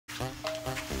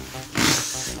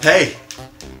Hey!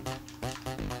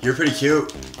 You're pretty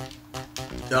cute.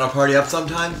 You wanna party up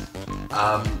sometime?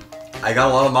 I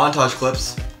got a lot of montage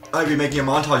clips. I might be making a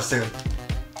montage soon.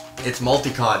 It's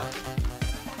multicon.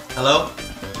 Hello?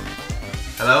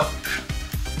 Hello?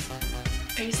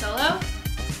 Are you solo?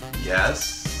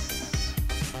 Yes?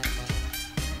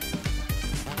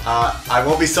 I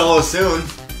won't be solo soon.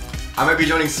 I might be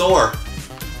joining Soar.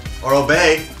 Or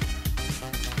Obey.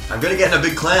 I'm gonna get in a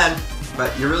big clan,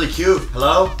 but you're really cute.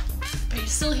 Hello? Are you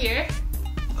still here?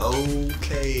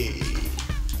 Okay.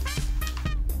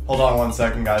 Hold on 1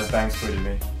 second, guys. Banks tweeted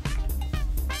me.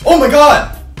 Oh my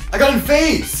god! I got in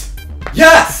FaZe!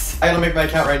 Yes! I gotta make my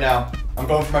account right now. I'm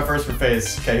going for my first for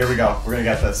FaZe. Okay, here we go. We're gonna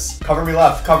get this. Cover me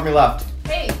left. Cover me left.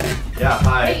 Hey. Yeah,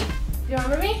 hi. Hey. Do you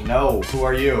remember me? No, who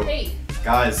are you? Hey.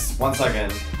 Guys, 1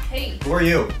 second. Hey. Who are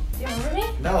you? Do you remember me?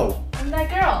 No. I'm that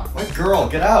girl. What girl?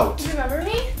 Get out. Do you remember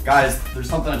me? Guys, there's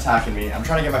something attacking me. I'm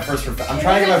trying to get my first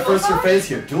for FaZe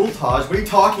here. Dual Taj? What are you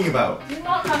talking about? Do you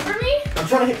not remember me? I'm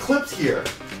trying to hit clips here.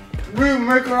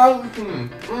 Make her out with me.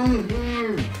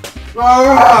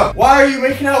 Ah! Why are you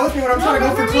making out with me when I'm trying to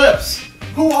go for clips?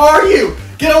 Who are you?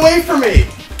 Get away from me!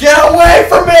 Get away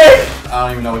from me! I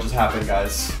don't even know what just happened,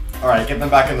 guys. Alright, get them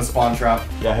back in the spawn trap.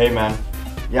 Yeah, hey man.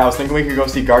 Yeah, I was thinking we could go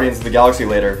see Guardians of the Galaxy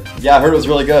later. Yeah, I heard it was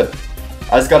really good.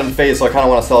 I just got in FaZe, so I kind of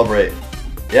want to celebrate.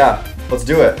 Yeah, let's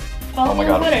do it. Follow oh my me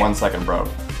on god, Twitter. 1 second, bro.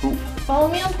 Who? Follow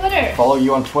me on Twitter. Follow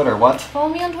you on Twitter, what? Follow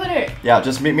me on Twitter. Yeah,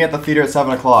 just meet me at the theater at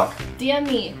 7 o'clock. DM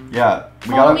me. Yeah,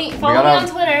 Follow me on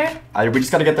Twitter. We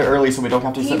just gotta get there early so we don't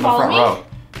have to Can sit you in the front follow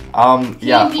row.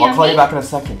 Yeah, you I'll call DM you me? back in a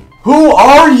second. Who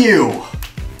are you?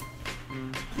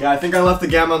 Yeah, I think I left the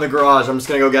Gamma in the garage. I'm just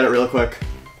gonna go get it real quick.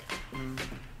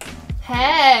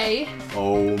 Hey.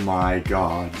 Oh my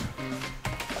god.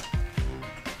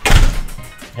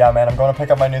 Yeah, man, I'm going to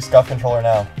pick up my new Scuff controller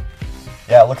now.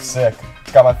 Yeah, it looks sick.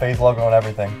 It's got my FaZe logo and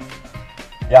everything.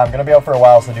 Yeah, I'm gonna be out for a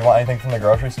while, so do you want anything from the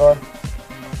grocery store?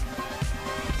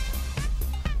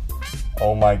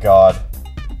 Oh my god.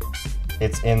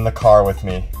 It's in the car with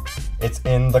me. It's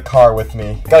in the car with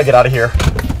me. Gotta get out of here.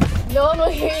 No one will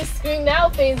hear you scream now,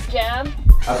 FaZe Jam.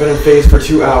 I've been in FaZe for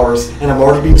 2 hours, and I'm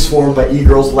already being swarmed by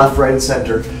e-girls left, right, and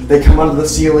center. They come out of the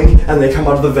ceiling, and they come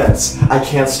out of the vents. I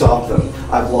can't stop them.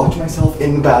 I've locked myself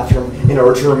in the bathroom in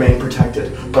order to remain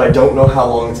protected, but I don't know how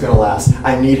long it's gonna last.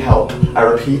 I need help. I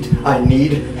repeat, I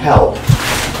need help.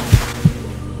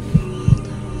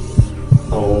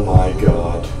 Oh my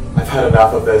god. I've had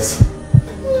enough of this.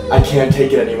 I can't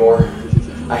take it anymore.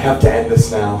 I have to end this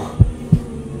now.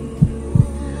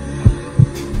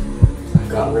 I've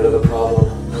gotten rid of the problem.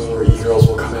 No more e-girls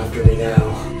will come after me now.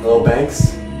 Hello,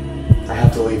 Banks? I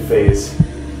have to leave FaZe.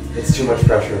 It's too much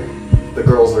pressure. The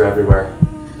girls are everywhere.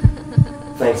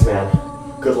 Thanks, man.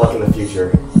 Good luck in the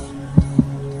future.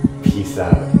 Peace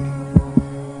out.